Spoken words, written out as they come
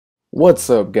What's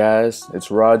up, guys?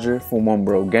 It's Roger from One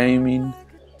Bro Gaming.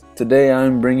 Today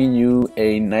I'm bringing you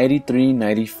a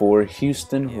 93-94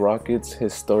 Houston Rockets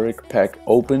historic pack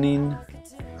opening.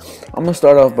 I'm gonna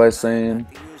start off by saying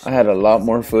I had a lot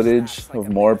more footage of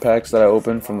more packs that I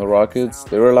opened from the Rockets.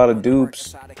 There were a lot of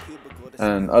dupes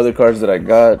and other cards that I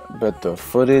got, but the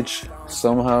footage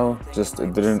somehow it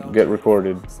didn't get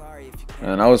recorded.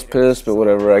 And I was pissed, but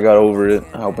whatever, I got over it.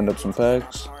 I opened up some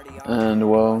packs. And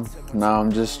well, now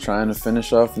I'm just trying to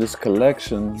finish off this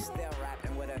collection.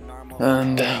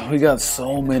 And we got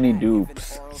so many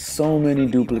dupes, so many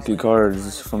duplicate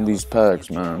cards from these packs,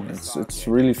 man. It's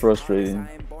really frustrating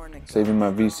saving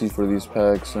my VC for these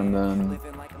packs, and then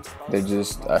they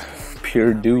just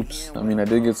pure dupes. I mean, I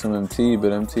did get some MT,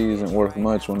 but MT isn't worth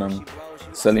much when I'm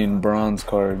selling bronze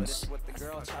cards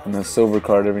and a silver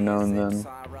card every now and then.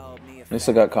 At least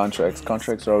I got contracts.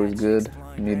 Contracts are always good.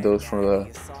 I need those for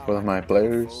my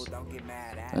players.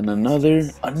 And another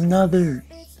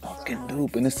fucking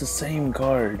dupe, and it's the same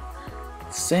card.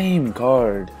 Same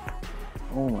card.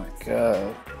 Oh my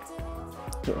god.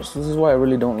 This is why I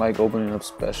really don't like opening up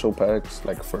special packs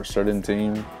like for a certain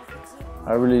team.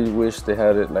 I really wish they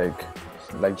had it like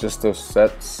just the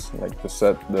sets, like the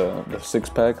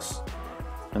 6-packs.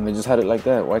 And they just had it like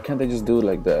that. Why can't they just do it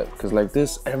like that? Because like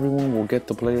this, everyone will get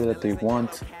the player that they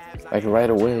want like right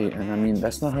away. And I mean,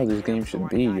 that's not how this game should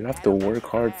be. You have to work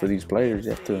hard for these players.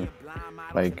 You have to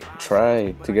like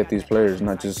try to get these players,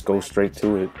 not just go straight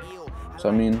to it. So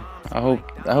I mean, I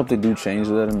hope they do change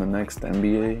that in the next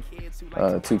NBA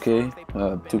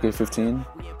 2K14.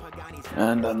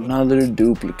 And another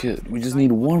duplicate. We just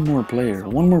need one more player,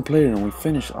 and we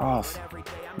finish off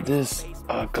this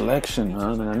collection,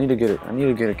 man. And I need to get a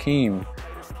Keem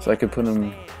so I can put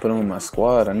him in my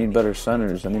squad. I need better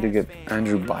centers. I need to get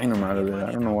Andrew Bynum out of there.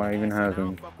 I don't know why I even have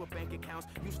him.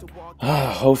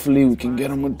 Hopefully we can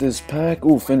get him with this pack.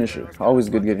 Ooh, finisher. Always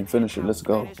good getting finisher. Let's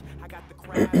go.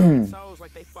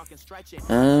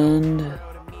 And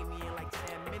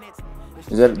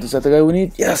is that the guy we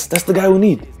need? Yes, that's the guy we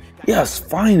need. Yes,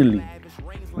 finally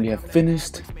we have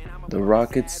finished the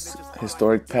Rockets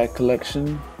historic pack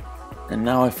collection. And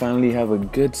now I finally have a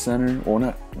good center.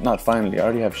 Well, not finally, I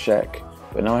already have Shaq.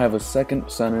 But now I have a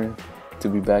second center to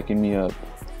be backing me up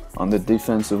on the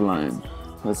defensive line.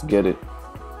 Let's get it.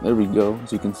 There we go.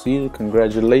 As you can see,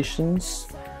 congratulations.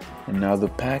 And now the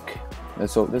pack.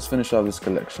 Let's finish off this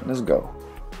collection. Let's go.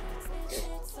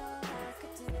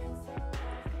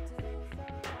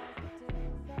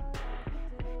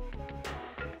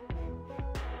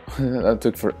 That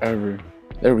took forever.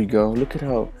 There we go. Look at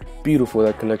how beautiful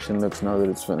that collection looks now that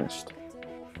it's finished.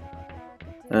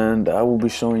 And I will be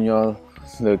showing y'all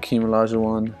the Hakeem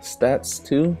Olajuwon stats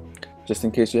too, just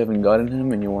in case you haven't gotten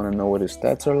him and you want to know what his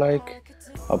stats are like.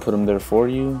 I'll put him there for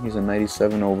you. He's a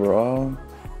 97 overall.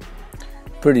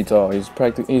 Pretty tall.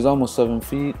 He's almost 7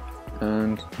 feet,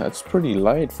 and that's pretty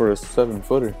light for a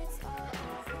 7-footer.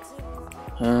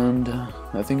 And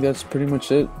I think that's pretty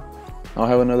much it. I'll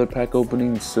have another pack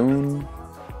opening soon.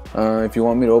 If you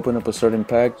want me to open up a certain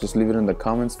pack, just leave it in the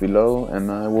comments below,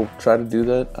 and I will try to do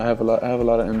that. I have a lot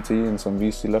of MT and some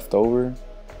VC left over,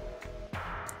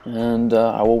 and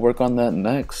I will work on that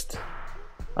next.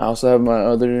 I also have my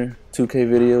other 2K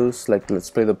videos, like Let's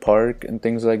Play the Park and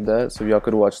things like that, so y'all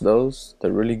could watch those.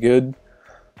 They're really good.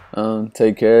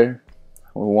 Take care.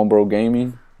 One Bro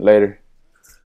Gaming. Later.